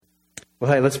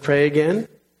Well, hey, let's pray again,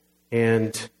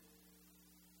 and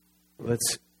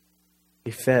let's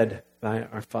be fed by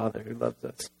our Father who loves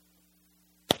us.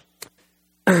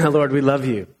 Lord, we love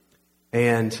you.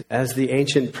 And as the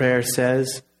ancient prayer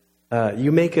says,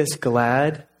 you make us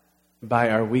glad by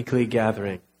our weekly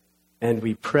gathering. And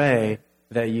we pray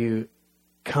that you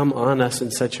come on us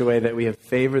in such a way that we have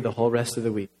favor the whole rest of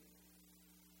the week.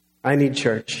 I need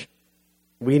church.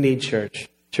 We need church.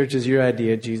 Church is your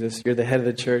idea, Jesus. You're the head of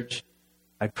the church.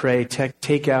 I pray,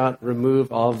 take out,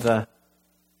 remove all the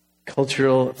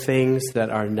cultural things that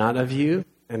are not of you.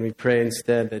 And we pray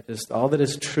instead that just all that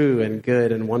is true and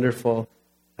good and wonderful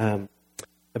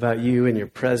about you and your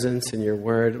presence and your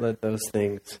word, let those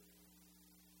things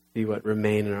be what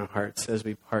remain in our hearts as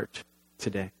we part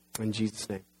today. In Jesus'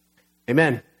 name,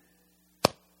 amen.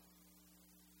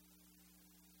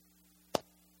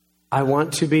 I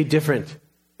want to be different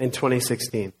in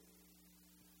 2016.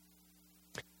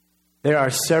 There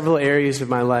are several areas of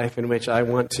my life in which I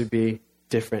want to be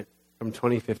different from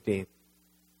 2015.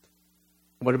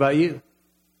 What about you?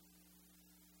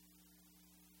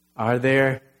 Are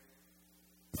there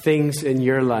things in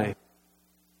your life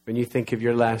when you think of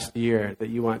your last year that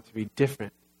you want to be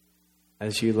different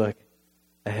as you look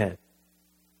ahead?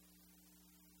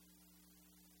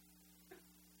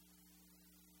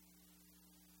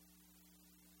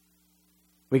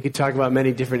 We could talk about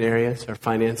many different areas, our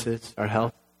finances, our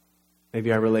health, maybe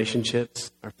our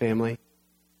relationships, our family,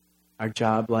 our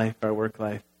job life, our work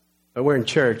life. But we're in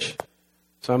church,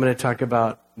 so I'm going to talk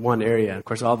about one area. Of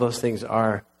course, all those things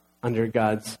are under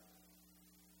God's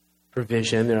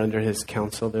provision. They're under his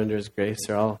counsel. They're under his grace.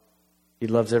 He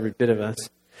loves every bit of us.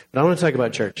 But I want to talk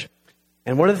about church.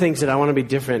 And one of the things that I want to be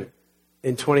different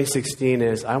in 2016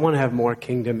 is I want to have more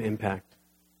kingdom impact.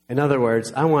 In other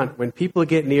words, when people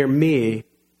get near me,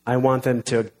 I want them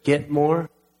to get more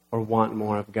or want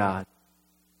more of God.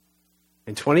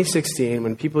 In 2016,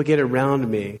 when people get around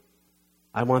me,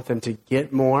 I want them to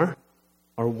get more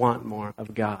or want more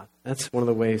of God. That's one of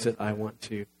the ways that I want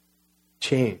to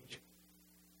change.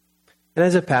 And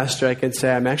as a pastor, I can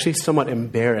say I'm actually somewhat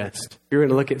embarrassed. If you're going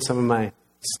to look at some of my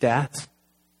stats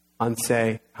on,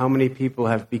 say, how many people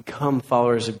have become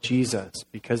followers of Jesus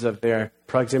because of their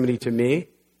proximity to me,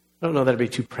 I don't know that I'd be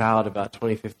too proud about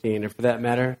 2015, or for that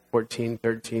matter, 14,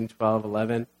 13, 12,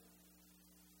 11,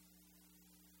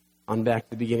 on back to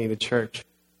the beginning of the church.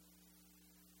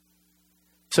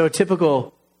 So a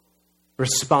typical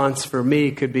response for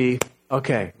me could be,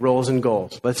 okay, roles and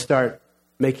goals. Let's start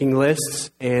making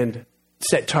lists and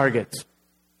set targets.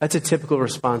 That's a typical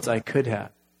response I could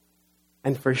have.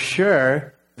 And for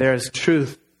sure, there's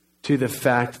truth to the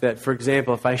fact that, for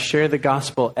example, if I share the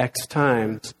gospel X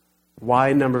times,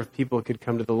 Y number of people could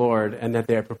come to the Lord, and that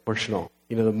they're proportional.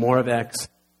 You know, the more of X,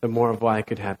 the more of Y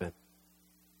could happen.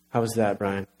 How was that,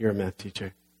 Brian? You're a math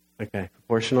teacher. Okay,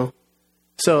 proportional.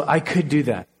 So I could do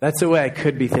that. That's the way I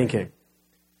could be thinking.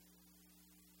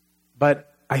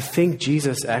 But I think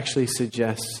Jesus actually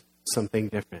suggests something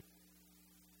different.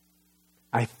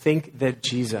 I think that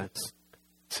Jesus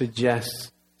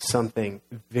suggests something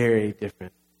very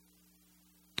different.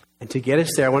 And to get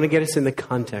us there, I want to get us in the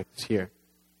context here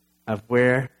of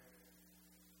where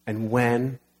and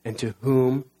when and to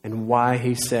whom and why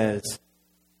he says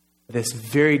this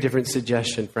very different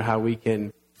suggestion for how we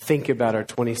can think about our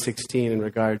 2016 in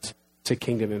regards to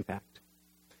kingdom impact.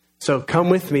 So come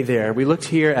with me there. We looked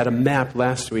here at a map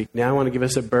last week. Now I want to give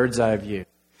us a bird's eye view.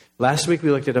 Last week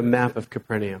we looked at a map of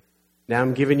Capernaum. Now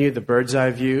I'm giving you the bird's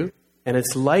eye view, and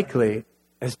it's likely,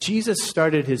 as Jesus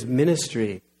started his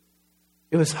ministry,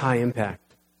 it was high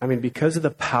impact. I mean, because of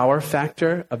the power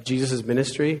factor of Jesus'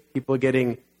 ministry, people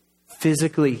getting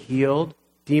physically healed,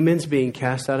 demons being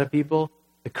cast out of people,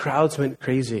 the crowds went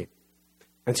crazy.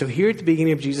 And so here at the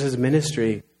beginning of Jesus'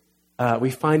 ministry, we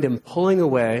find him pulling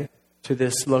away to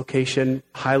this location,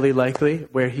 highly likely,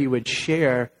 where he would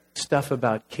share stuff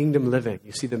about kingdom living.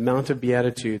 You see the Mount of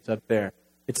Beatitudes up there.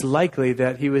 It's likely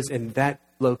that he was in that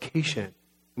location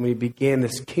when he began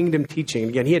this kingdom teaching.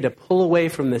 Again, he had to pull away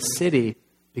from the city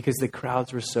because the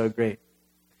crowds were so great.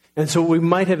 And so what we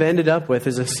might have ended up with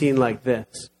is a scene like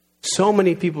this. So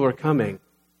many people were coming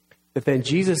that then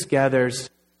Jesus gathers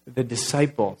the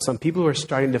disciples, some people who are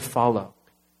starting to follow.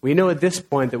 We know at this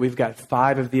point that we've got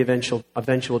 5 of the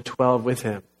eventual 12 with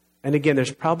him. And again,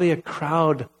 there's probably a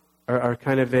crowd or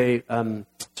kind of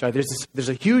there's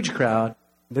a huge crowd.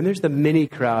 Then there's the mini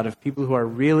crowd of people who are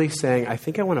really saying, I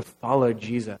think I want to follow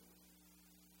Jesus.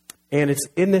 And it's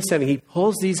in this setting, he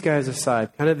pulls these guys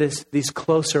aside, kind of these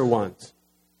closer ones.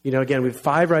 You know, again, we've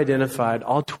 5 are identified.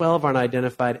 All 12 aren't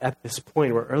identified at this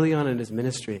point. We're early on in his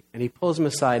ministry. And he pulls them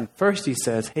aside. And first he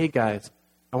says, hey guys,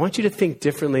 I want you to think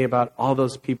differently about all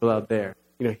those people out there.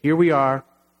 Here we are.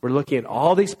 We're looking at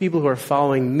all these people who are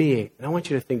following me, and I want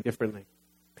you to think differently.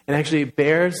 And actually, it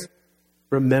bears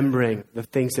remembering the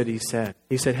things that he said.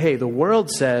 He said, hey, the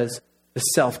world says the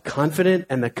self-confident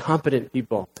and the competent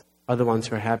people are the ones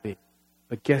who are happy.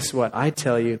 But guess what? I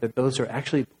tell you that those who are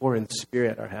actually poor in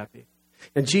spirit are happy.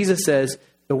 And Jesus says,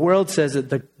 the world says that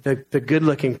the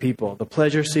good-looking people, the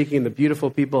pleasure-seeking, the beautiful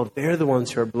people, they're the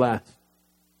ones who are blessed.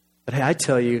 But hey, I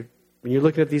tell you, when you're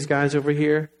looking at these guys over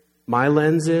here, my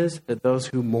lens is that those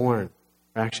who mourn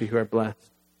are actually who are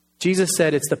blessed. Jesus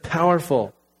said it's the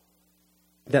powerful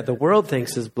that the world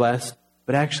thinks is blessed,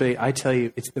 but actually, I tell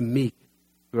you, it's the meek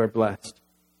who are blessed.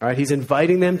 All right, he's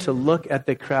inviting them to look at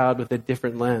the crowd with a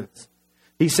different lens.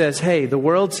 He says, hey, the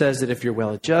world says that if you're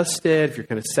well-adjusted, if you're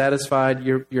kind of satisfied,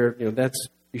 you're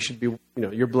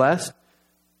blessed.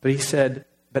 But he said,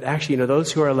 but actually,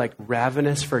 those who are like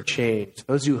ravenous for change,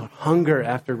 those who hunger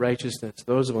after righteousness,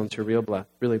 those are the ones who are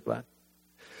really blessed.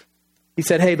 He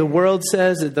said, hey, the world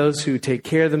says that those who take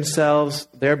care of themselves,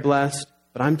 they're blessed,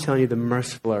 but I'm telling you, the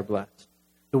merciful are blessed.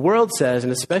 The world says,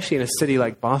 and especially in a city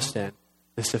like Boston,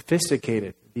 the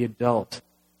sophisticated, the adult,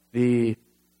 the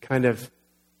kind of,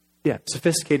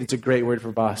 sophisticated is a great word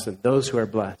for Boston, those who are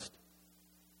blessed.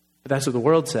 But that's what the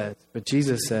world says. But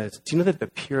Jesus says, do you know that the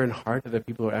pure in heart are the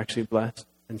people who are actually blessed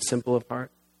and simple of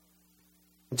heart?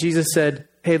 And Jesus said,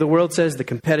 hey, the world says the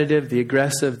competitive, the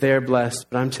aggressive, they're blessed,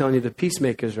 but I'm telling you, the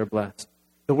peacemakers are blessed.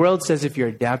 The world says if you're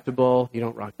adaptable, you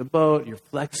don't rock the boat, you're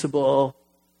flexible,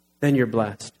 then you're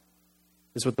blessed.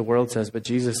 This is what the world says. But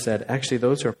Jesus said, actually,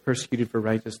 those who are persecuted for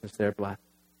righteousness, they're blessed.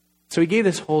 So he gave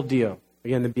this whole deal.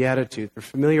 Again, the Beatitudes. We're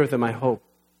familiar with them, I hope.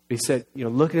 But he said,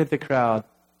 looking at the crowd,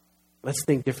 let's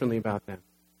think differently about them.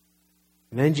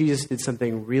 And then Jesus did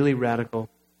something really radical.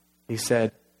 He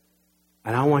said,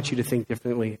 and I want you to think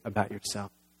differently about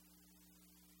yourself.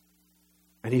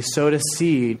 And he sowed a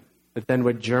seed that then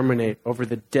would germinate over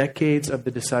the decades of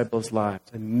the disciples' lives.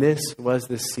 And this was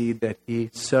the seed that he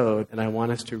sowed. And I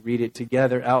want us to read it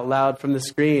together out loud from the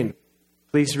screen.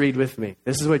 Please read with me.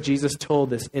 This is what Jesus told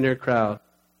this inner crowd.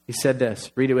 He said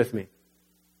this. Read it with me.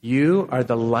 You are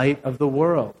the light of the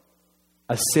world.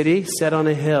 A city set on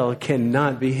a hill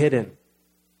cannot be hidden.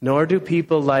 Nor do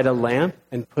people light a lamp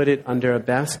and put it under a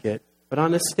basket, but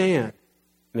on a stand.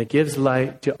 And it gives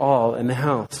light to all in the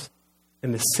house.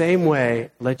 In the same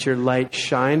way, let your light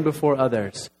shine before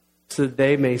others, so that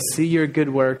they may see your good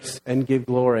works and give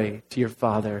glory to your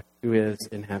Father who is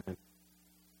in heaven.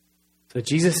 So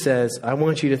Jesus says, I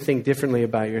want you to think differently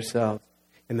about yourselves.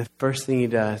 And the first thing he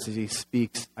does is he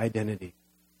speaks identity.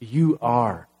 You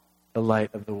are the light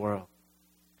of the world.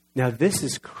 Now, this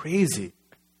is crazy,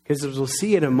 because as we'll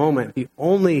see in a moment, the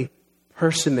only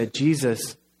person that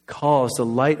Jesus calls the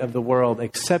light of the world,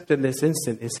 except in this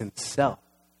instant, is himself.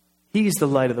 He's the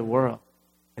light of the world.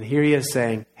 And here he is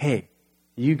saying, hey,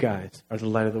 you guys are the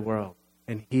light of the world.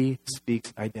 And he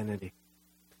speaks identity.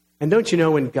 And don't you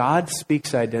know, when God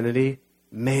speaks identity,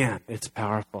 man, it's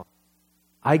powerful.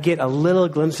 I get a little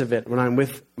glimpse of it when I'm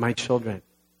with my children.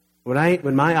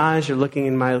 When my eyes are looking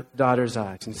in my daughter's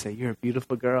eyes and say, you're a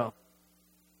beautiful girl,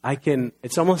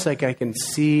 it's almost like I can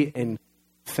see in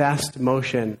fast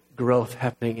motion growth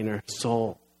happening in her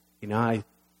soul.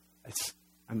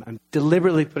 I'm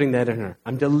deliberately putting that in her.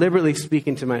 I'm deliberately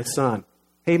speaking to my son.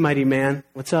 Hey, mighty man,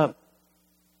 what's up?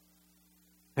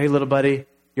 Hey, little buddy,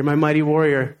 you're my mighty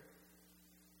warrior.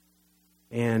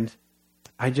 And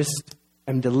I just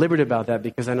am deliberate about that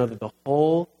because I know that the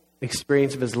whole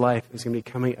experience of his life is going to be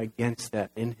coming against that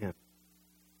in him.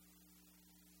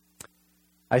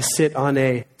 I sit on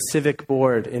a civic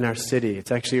board in our city.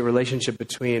 It's actually a relationship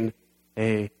between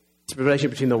the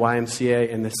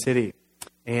YMCA and the city.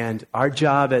 And our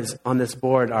job on this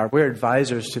board we're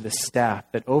advisors to the staff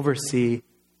that oversee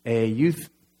a youth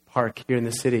park here in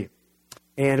the city.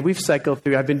 And we've cycled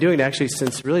through, I've been doing it actually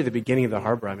since really the beginning of the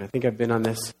harbor. I think I've been on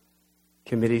this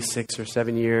committee 6 or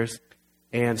 7 years.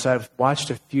 And so I've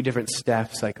watched a few different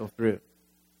staff cycle through.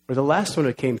 For the last one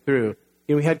that came through,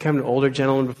 we had kind of an older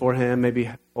gentleman before him,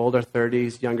 maybe older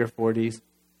 30s, younger 40s.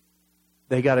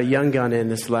 They got a young gun in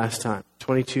this last time,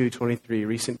 22, 23,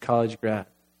 recent college grad.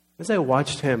 As I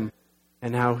watched him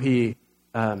and how he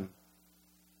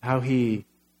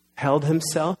held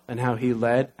himself and how he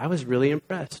led, I was really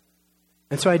impressed.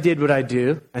 And so I did what I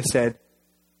do. I said,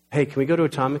 hey, can we go to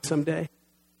Atomic someday?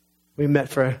 We met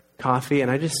for coffee, and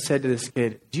I just said to this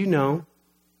kid, do you know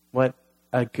what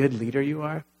a good leader you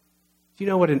are? Do you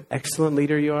know what an excellent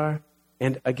leader you are?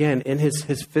 And again, in his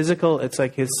physical, it's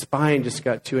like his spine just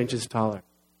got 2 inches taller.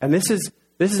 And this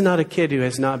is not a kid who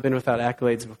has not been without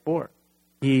accolades before.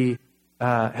 He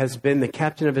has been the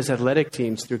captain of his athletic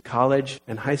teams through college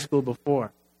and high school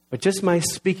before. But just my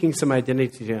speaking some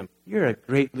identity to him, you're a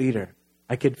great leader.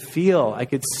 I could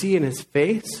see in his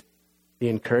face the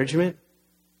encouragement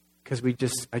because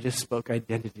I just spoke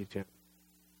identity to him.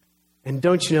 And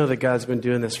don't you know that God's been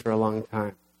doing this for a long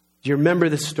time? Do you remember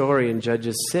the story in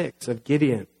Judges 6 of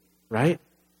Gideon, right?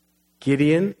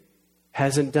 Gideon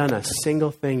hasn't done a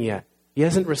single thing yet. He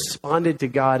hasn't responded to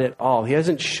God at all. He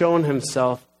hasn't shown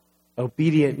himself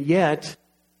obedient yet.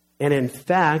 And in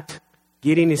fact,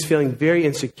 Gideon is feeling very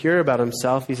insecure about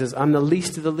himself. He says, I'm the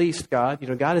least of the least, God.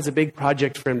 God has a big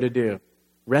project for him to do.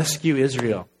 Rescue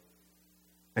Israel.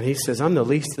 And he says, I'm the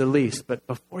least of the least. But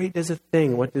before he does a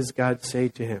thing, what does God say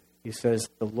to him? He says,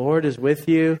 the Lord is with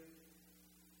you,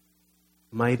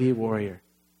 mighty warrior.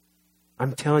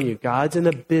 I'm telling you, God's in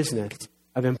the business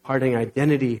of imparting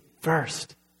identity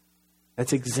first.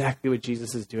 That's exactly what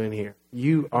Jesus is doing here.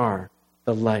 You are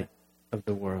the light of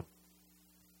the world.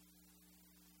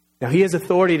 Now, he has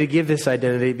authority to give this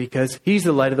identity because he's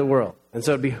the light of the world. And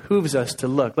so it behooves us to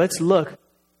look. Let's look.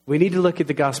 We need to look at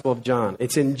the Gospel of John.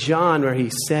 It's in John where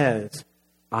he says,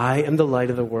 I am the light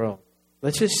of the world.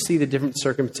 Let's just see the different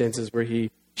circumstances where he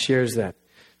shares that.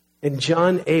 In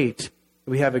John 8,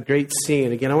 we have a great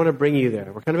scene. Again, I want to bring you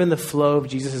there. We're kind of in the flow of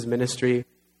Jesus' ministry.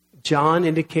 John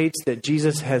indicates that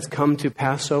Jesus has come to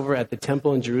Passover at the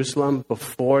temple in Jerusalem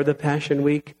before the Passion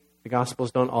Week. The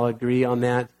Gospels don't all agree on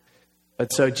that.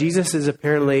 But so Jesus is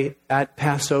apparently at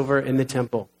Passover in the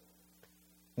temple.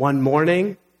 One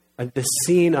morning, the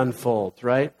scene unfolds,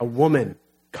 right? A woman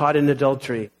caught in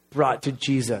adultery, brought to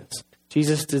Jesus.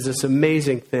 Jesus does this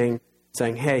amazing thing,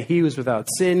 saying, hey, he was without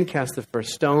sin, cast the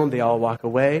first stone. They all walk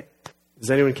away.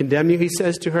 Does anyone condemn you? He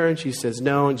says to her, and she says,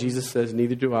 no. And Jesus says,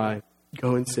 neither do I.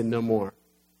 Go and sin no more.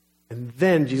 And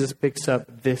then Jesus picks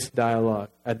up this dialogue.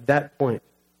 At that point,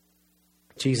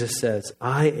 Jesus says,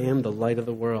 I am the light of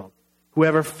the world.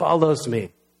 Whoever follows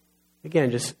me.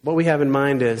 Again, just what we have in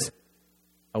mind is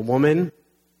a woman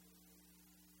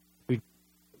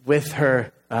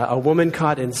a woman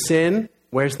caught in sin.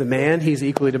 Where's the man? He's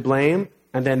equally to blame.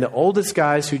 And then the oldest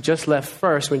guys who just left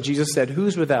first, when Jesus said,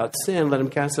 who's without sin? Let him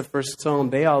cast the first stone.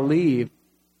 They all leave.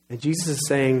 And Jesus is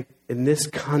saying, in this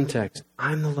context,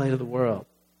 I'm the light of the world.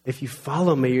 If you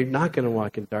follow me, you're not going to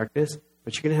walk in darkness,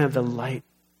 but you're going to have the light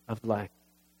of life.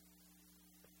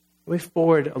 Move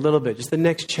forward a little bit, just the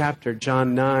next chapter,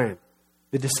 John 9.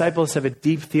 The disciples have a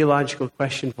deep theological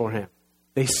question for him.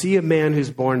 They see a man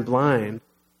who's born blind,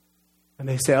 and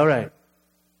they say, all right,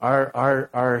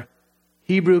 our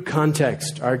Hebrew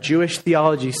context, our Jewish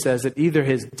theology says that either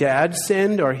his dad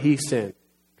sinned or he sinned,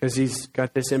 because he's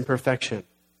got this imperfection.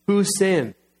 Who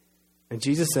sinned? And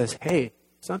Jesus says, hey,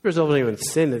 it's not the result of anyone's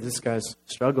sin that this guy's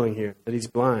struggling here, that he's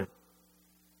blind.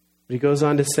 But he goes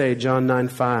on to say, John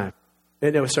 9:5.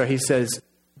 He says,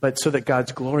 but so that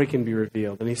God's glory can be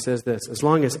revealed. And he says this, as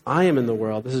long as I am in the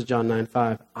world, this is John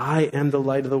 9:5, I am the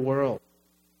light of the world.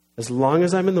 As long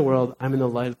as I'm in the world, I am the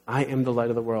light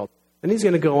of the world. And he's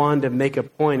going to go on to make a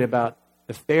point about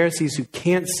the Pharisees who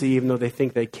can't see, even though they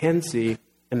think they can see,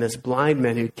 and this blind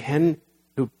man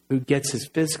who gets his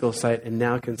physical sight and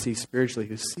now can see spiritually,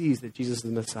 who sees that Jesus is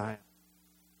the Messiah.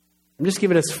 I'm just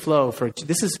giving us flow for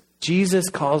this is Jesus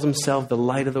calls himself the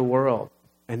light of the world.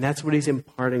 And that's what he's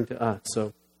imparting to us.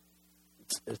 So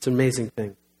it's an amazing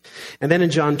thing. And then in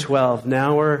John 12,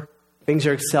 now things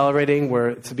are accelerating.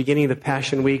 It's the beginning of the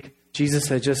Passion Week. Jesus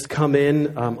had just come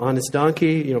in on his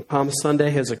donkey. Palm Sunday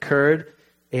has occurred.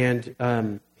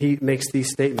 And he makes these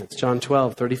statements. John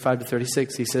 12, 35 to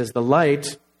 36, he says, the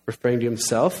light, referring to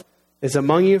himself, is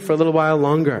among you for a little while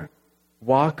longer.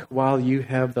 Walk while you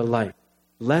have the light,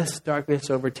 lest darkness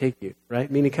overtake you,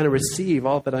 right? Meaning kind of receive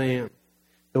all that I am.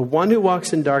 The one who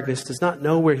walks in darkness does not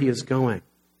know where he is going.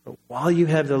 But while you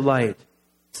have the light,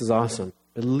 this is awesome,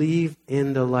 believe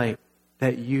in the light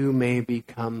that you may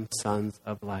become sons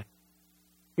of light.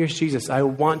 Here's Jesus. I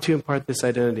want to impart this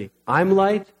identity. I'm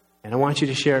light, and I want you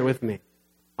to share it with me.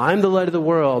 I'm the light of the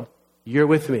world. You're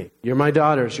with me. You're my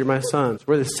daughters. You're my sons.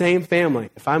 We're the same family.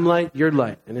 If I'm light, you're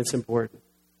light, and it's important.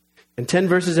 And 10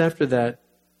 verses after that,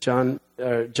 John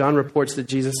reports that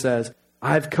Jesus says,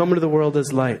 I've come into the world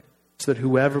as light, so that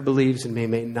whoever believes in me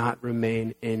may not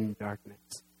remain in darkness.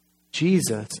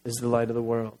 Jesus is the light of the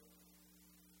world.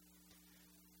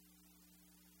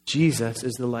 Jesus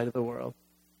is the light of the world.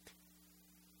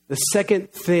 The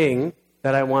second thing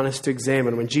that I want us to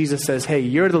examine when Jesus says, hey,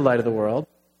 you're the light of the world,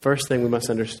 first thing we must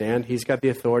understand, he's got the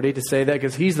authority to say that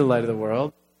because he's the light of the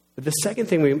world. But the second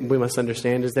thing we must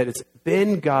understand is that it's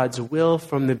been God's will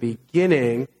from the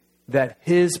beginning that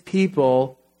his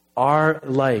people are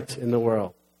light in the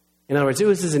world. In other words, it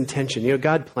was his intention.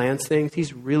 God plans things.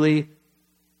 He's really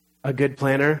a good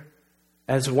planner.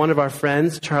 As one of our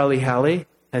friends, Charlie Halley,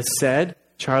 has said,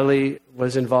 Charlie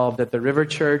was involved at the River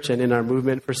Church and in our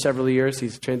movement for several years.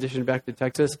 He's transitioned back to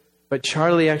Texas. But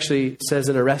Charlie actually says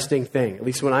an arresting thing. At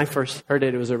least when I first heard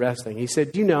it, it was arresting. He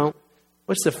said, do you know,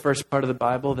 what's the first part of the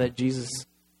Bible that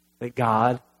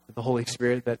God, the Holy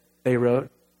Spirit, that they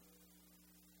wrote?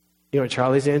 You know what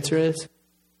Charlie's answer is?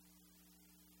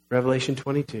 Revelation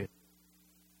 22. In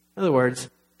other words,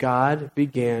 God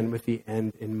began with the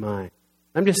end in mind.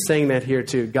 I'm just saying that here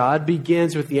too. God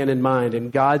begins with the end in mind, and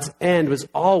God's end was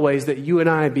always that you and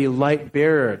I be light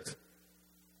bearers.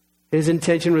 His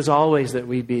intention was always that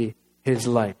we be his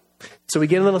light. So we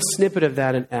get a little snippet of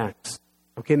that in Acts.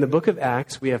 Okay, in the book of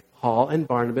Acts, we have Paul and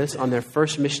Barnabas on their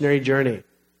first missionary journey.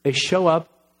 They show up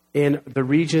in the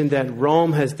region that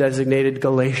Rome has designated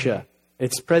Galatia.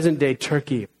 It's present-day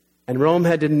Turkey. And Rome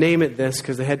had to name it this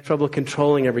because they had trouble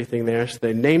controlling everything there. So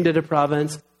they named it a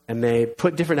province, and they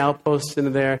put different outposts into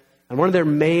there. And one of their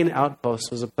main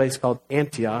outposts was a place called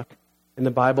Antioch. In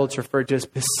the Bible, it's referred to as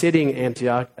Pisidian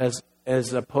Antioch,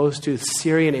 as opposed to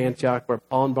Syrian Antioch, where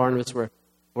Paul and Barnabas were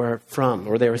from,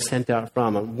 or they were sent out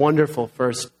from. A wonderful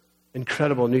first,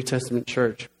 incredible New Testament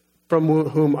church, from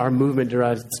whom our movement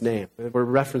derives its name. We're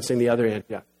referencing the other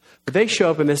Antioch. But they show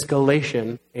up in this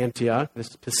Galatian Antioch,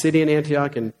 this Pisidian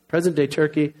Antioch in present-day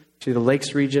Turkey, to the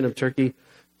Lakes region of Turkey.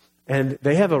 And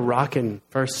they have a rockin'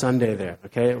 first Sunday there,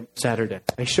 okay, Saturday.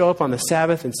 They show up on the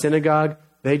Sabbath in synagogue.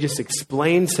 They just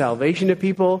explain salvation to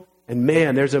people. And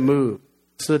man, there's a move.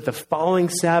 So that the following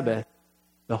Sabbath,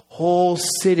 the whole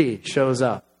city shows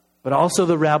up. But also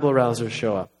the rabble-rousers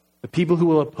show up. The people who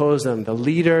will oppose them, the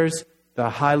leaders, the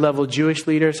high-level Jewish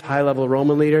leaders, high-level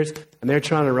Roman leaders, and they're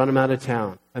trying to run them out of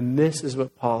town. And this is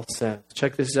what Paul says.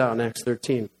 Check this out in Acts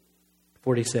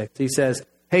 13:46. He says,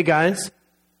 hey guys,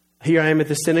 here I am at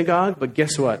the synagogue, but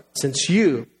guess what? Since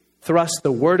you thrust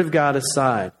the word of God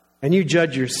aside, and you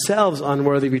judge yourselves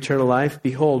unworthy of eternal life,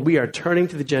 behold, we are turning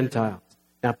to the Gentiles.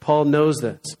 Now, Paul knows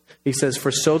this. He says,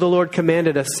 for so the Lord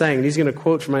commanded us, saying, and he's going to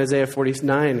quote from Isaiah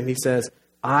 49, and he says,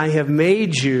 I have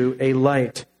made you a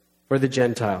light for the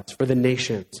Gentiles, for the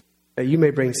nations, that you may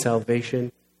bring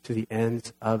salvation to the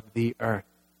ends of the earth.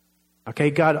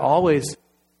 Okay, God always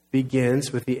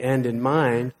begins with the end in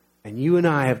mind, and you and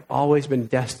I have always been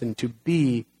destined to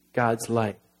be God's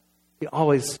light. He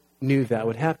always knew that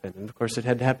would happen. And of course, it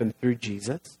had to happen through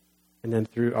Jesus, and then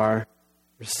through our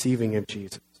receiving of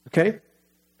Jesus. Okay?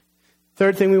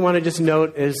 Third thing we want to just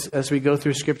note is, as we go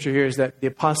through Scripture here, is that the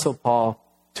Apostle Paul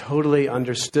totally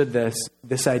understood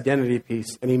this identity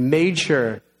piece. And he made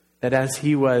sure that as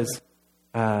he was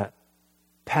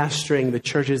pastoring the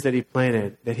churches that he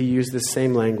planted, that he used the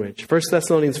same language. 1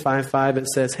 Thessalonians 5:5, it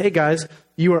says, hey guys,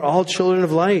 you are all children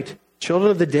of light,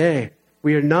 children of the day.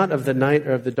 We are not of the night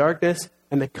or of the darkness.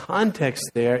 And the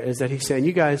context there is that he's saying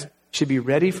you guys should be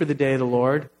ready for the day of the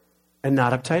Lord and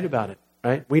not uptight about it,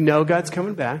 right? We know God's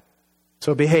coming back.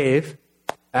 So behave,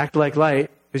 act like light,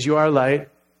 because you are light,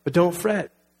 but don't fret,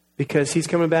 because he's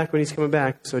coming back when he's coming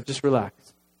back, so just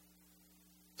relax.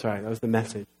 Sorry, that was the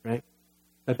Message, right?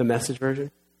 Is that the Message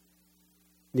version?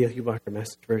 Neil Hubacher,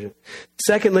 Message version.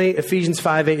 Secondly, Ephesians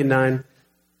 5:8 and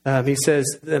 9, he says,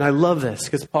 and I love this,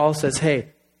 because Paul says, hey,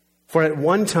 for at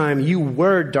one time you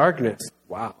were darkness.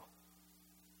 Wow.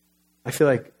 I feel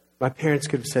like my parents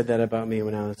could have said that about me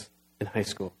when I was in high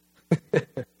school.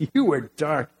 You were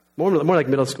dark. More like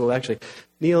middle school, actually.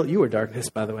 Neil, you were darkness,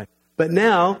 by the way. But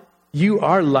now you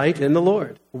are light in the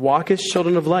Lord. Walk as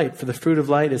children of light, for the fruit of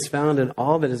light is found in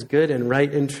all that is good and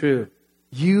right and true.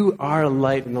 You are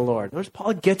light in the Lord. Notice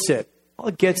Paul gets it.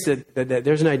 Paul gets it that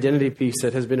there's an identity piece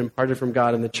that has been imparted from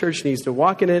God, and the church needs to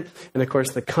walk in it. And of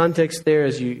course, the context there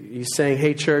is he's saying,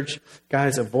 hey, church,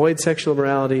 guys, avoid sexual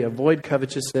immorality, avoid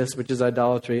covetousness, which is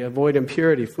idolatry, avoid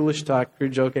impurity, foolish talk,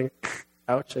 crude joking.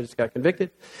 Ouch, I just got convicted.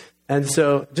 And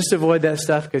so just avoid that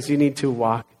stuff because you need to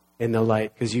walk in the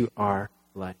light because you are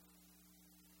light.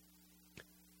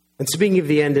 And speaking of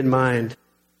the end in mind,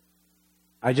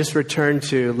 let us return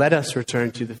to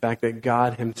the fact that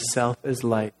God himself is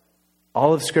light.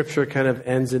 All of Scripture kind of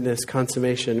ends in this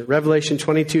consummation. Revelation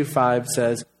 22:5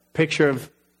 says, picture of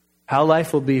how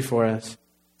life will be for us.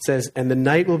 It says, and the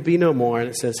night will be no more. And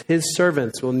it says, his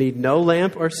servants will need no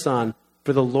lamp or sun,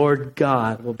 for the Lord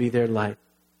God will be their light.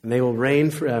 And they will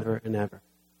reign forever and ever.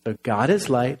 So God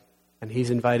is light, and he's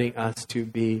inviting us to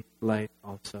be light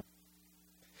also.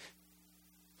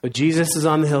 So Jesus is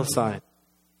on the hillside,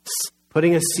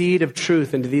 putting a seed of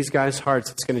truth into these guys'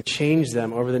 hearts. It's going to change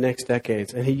them over the next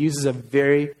decades. And he uses a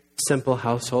very simple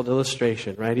household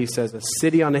illustration, right? He says a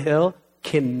city on a hill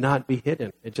cannot be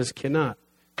hidden. It just cannot.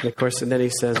 And then he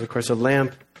says, of course, a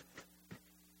lamp,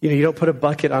 you don't put a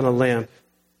bucket on a lamp.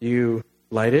 You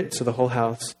light it so the whole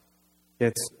house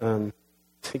gets, again,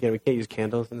 we can't use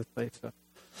candles in this place, so,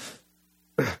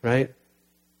 right?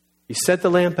 You set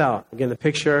the lamp out. Again, the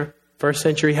picture, first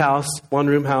century house,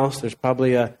 one-room house. There's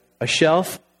probably a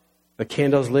shelf, a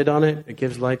candle's lit on it. It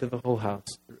gives light to the whole house.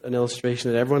 An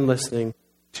illustration that everyone listening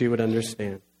to would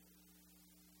understand.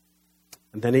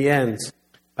 And then he ends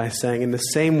by saying, in the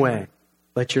same way,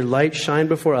 let your light shine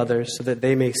before others so that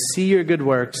they may see your good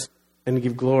works and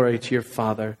give glory to your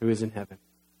Father who is in heaven.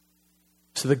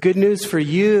 So the good news for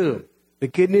you, the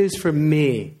good news for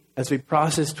me as we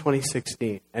process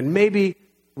 2016, and maybe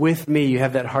with me you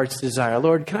have that heart's desire,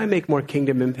 Lord, can I make more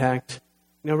kingdom impact?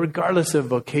 Regardless of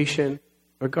vocation,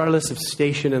 regardless of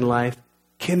station in life,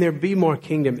 can there be more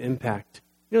kingdom impact?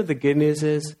 What the good news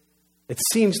is? It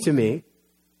seems to me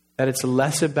that it's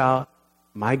less about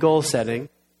my goal setting.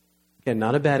 Again,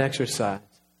 not a bad exercise,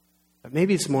 but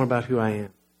maybe it's more about who I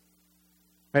am.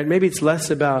 Right? Maybe it's less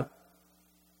about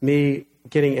me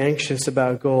getting anxious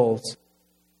about goals,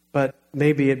 but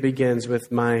maybe it begins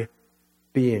with my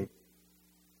being.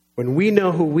 When we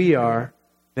know who we are,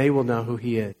 they will know who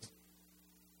He is.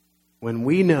 When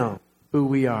we know who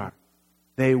we are,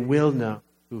 they will know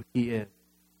who He is.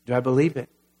 Do I believe it?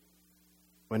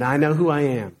 When I know who I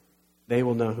am, they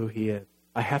will know who He is.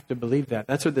 I have to believe that.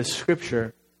 That's what the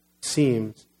Scripture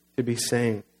seems to be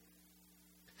saying.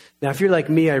 Now, if you're like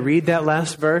me, I read that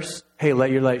last verse, hey,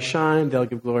 let your light shine, they'll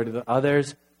give glory to the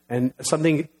others, and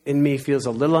something in me feels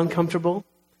a little uncomfortable.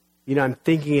 I'm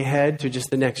thinking ahead to just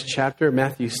the next chapter,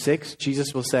 Matthew 6.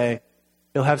 Jesus will say,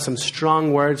 He'll have some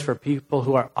strong words for people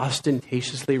who are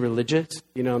ostentatiously religious,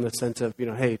 in the sense of,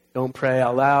 hey, don't pray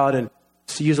out loud and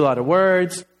use a lot of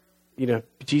words.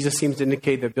 Jesus seems to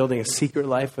indicate that building a secret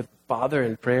life with the Father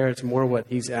in prayer is more what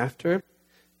He's after.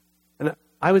 And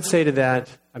I would say to that,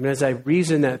 as I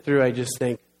reason that through, I just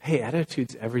think, hey,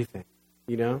 attitude's everything,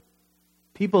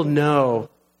 People know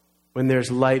when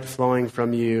there's light flowing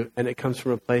from you and it comes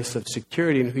from a place of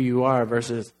security in who you are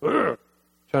versus trying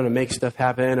to make stuff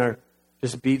happen or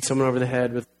just beat someone over the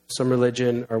head with some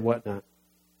religion or whatnot.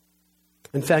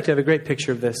 In fact, I have a great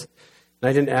picture of this. And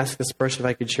I didn't ask this person if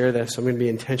I could share this, so I'm going to be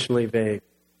intentionally vague.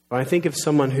 But I think of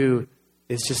someone who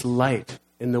is just light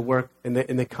in the work, in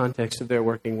the context of their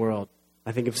working world.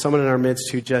 I think of someone in our midst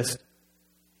who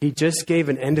he just gave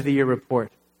an end-of-the-year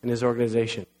report in his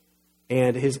organization.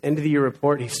 And his end-of-the-year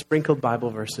report, he sprinkled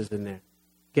Bible verses in there.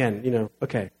 Again,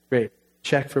 okay, great.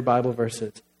 Check for Bible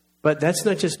verses. But that's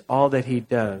not just all that he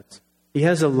does. He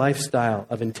has a lifestyle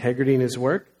of integrity in his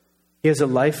work. He has a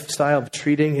lifestyle of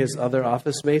treating his other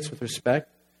office mates with respect.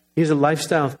 He has a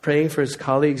lifestyle of praying for his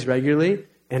colleagues regularly.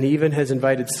 And he even has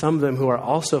invited some of them who are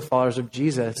also followers of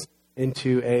Jesus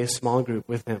into a small group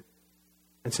with him.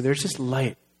 And so there's just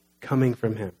light coming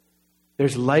from him.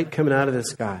 There's light coming out of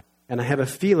this guy. And I have a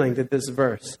feeling that this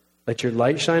verse, let your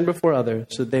light shine before others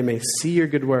so that they may see your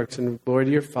good works and glory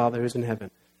to your Father who's in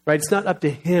heaven. Right? It's not up to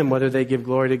him whether they give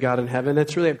glory to God in heaven.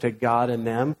 That's really up to God and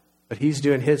them. But he's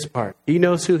doing his part. He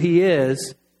knows who he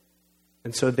is.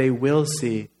 And so they will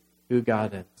see who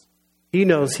God is. He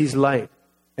knows he's light.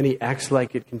 And he acts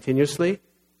like it continuously.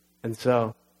 And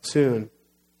so soon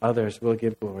others will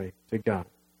give glory to God.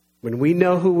 When we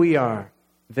know who we are,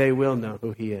 they will know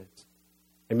who he is.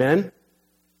 Amen?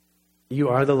 You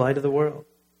are the light of the world.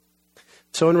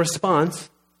 So in response,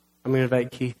 I'm going to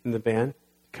invite Keith and the band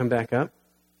to come back up.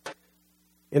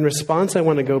 In response, I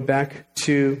want to go back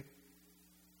to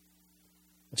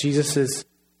Jesus'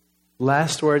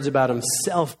 last words about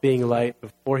himself being light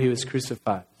before he was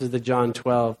crucified. This is the John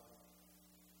 12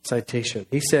 citation.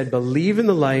 He said, believe in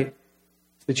the light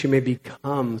so that you may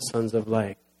become sons of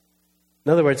light.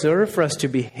 In other words, in order for us to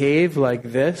behave like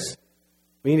this,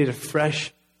 we need a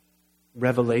fresh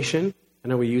revelation. I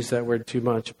know we use that word too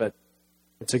much, but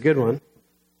it's a good one.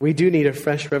 We do need a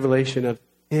fresh revelation of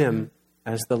him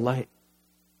as the light.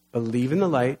 Believe in the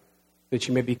light that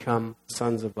you may become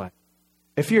sons of light.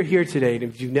 If you're here today and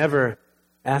if you've never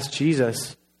asked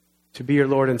Jesus to be your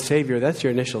Lord and Savior, that's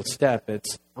your initial step.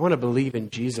 It's, I want to believe in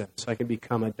Jesus so I can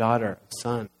become a daughter, a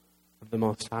son of the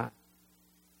Most High.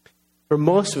 For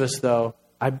most of us, though,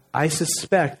 I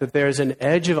suspect that there's an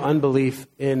edge of unbelief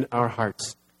in our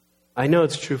hearts. I know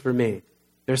it's true for me.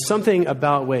 There's something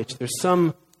about which, there's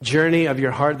some journey of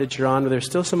your heart that you're on where there's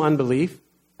still some unbelief.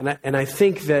 And I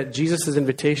think that Jesus'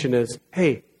 invitation is,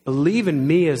 hey, believe in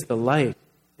me as the light.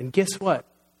 And guess what?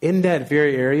 In that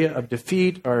very area of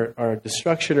defeat or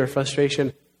destruction or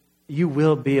frustration, you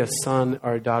will be a son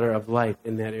or a daughter of light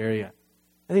in that area.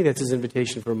 I think that's his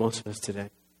invitation for most of us today.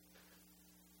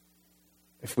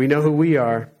 If we know who we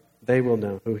are, They will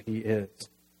know who he is.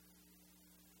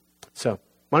 So,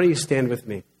 why don't you stand with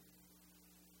me?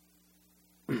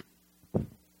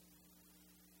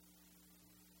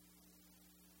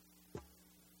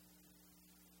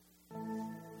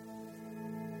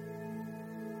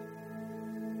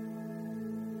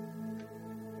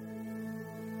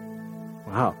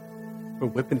 Wow, we're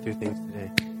whipping through things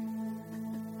today.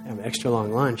 I have an extra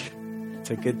long lunch. It's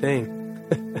a good thing.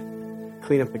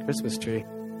 Clean up the Christmas tree.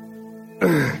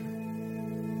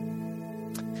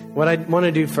 What I want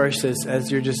to do first is,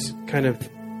 as you're just kind of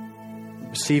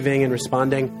receiving and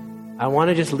responding, I want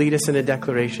to just lead us in a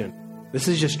declaration. This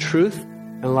is just truth,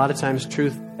 and a lot of times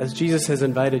truth, as Jesus has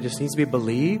invited, just needs to be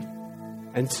believed.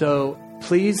 And so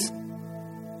please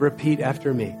repeat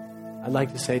after me. I'd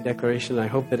like to say declaration, and I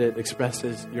hope that it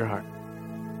expresses your heart.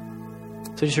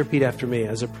 So just repeat after me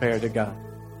as a prayer to God.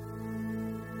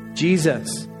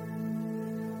 Jesus,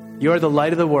 you are the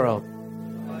light of the world.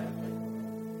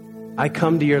 I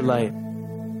come to your light.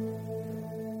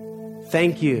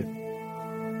 Thank you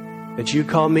that you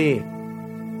call me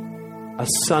a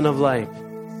son of light,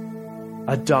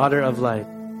 a daughter of light.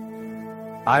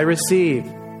 I receive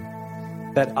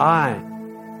that I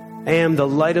am the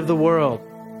light of the world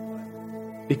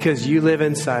because you live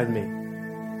inside me.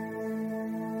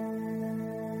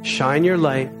 Shine your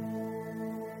light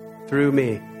through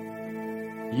me.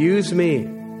 Use me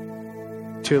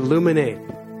to illuminate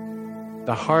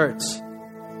the hearts,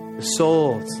 the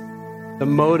souls, the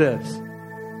motives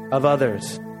of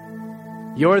others.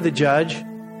 You're the judge.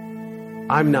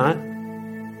 I'm not.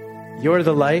 You're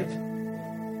the light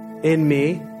in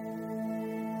me,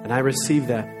 and I receive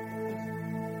that.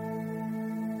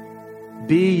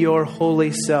 Be your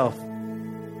holy self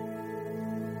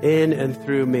in and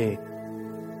through me,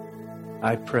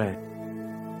 I pray.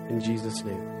 In Jesus'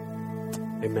 name.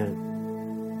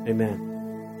 Amen. Amen.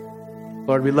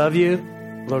 Lord, we love you.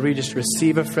 Lord, we just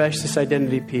receive afresh this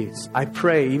identity piece. I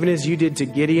pray, even as you did to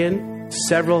Gideon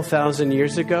several thousand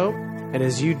years ago, and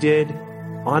as you did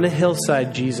on a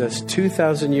hillside, Jesus,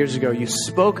 2,000 years ago, you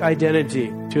spoke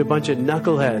identity to a bunch of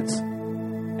knuckleheads,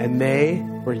 and they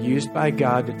were used by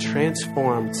God to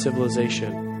transform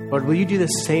civilization. Lord, will you do the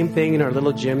same thing in our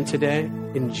little gym today?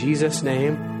 In Jesus'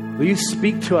 name, will you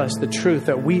speak to us the truth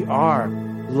that we are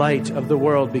light of the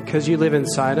world because you live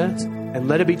inside us? And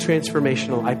let it be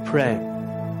transformational, I pray.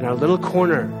 In our little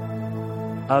corner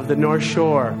of the North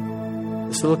Shore,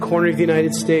 this little corner of the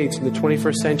United States in the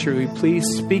 21st century, we please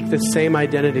speak the same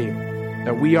identity,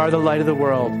 that we are the light of the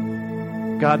world.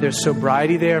 God, there's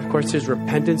sobriety there. Of course, there's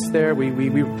repentance there. We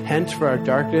repent for our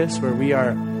darkness, where we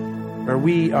are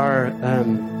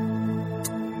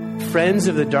friends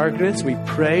of the darkness. We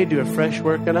pray, do a fresh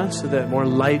work in us so that more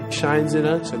light shines in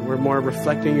us and we're more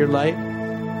reflecting your light.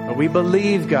 But we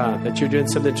believe, God, that you're doing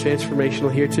something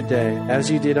transformational here today,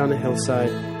 as you did on the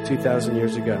hillside 2,000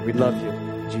 years ago. We love you.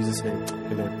 In Jesus' name,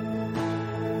 amen.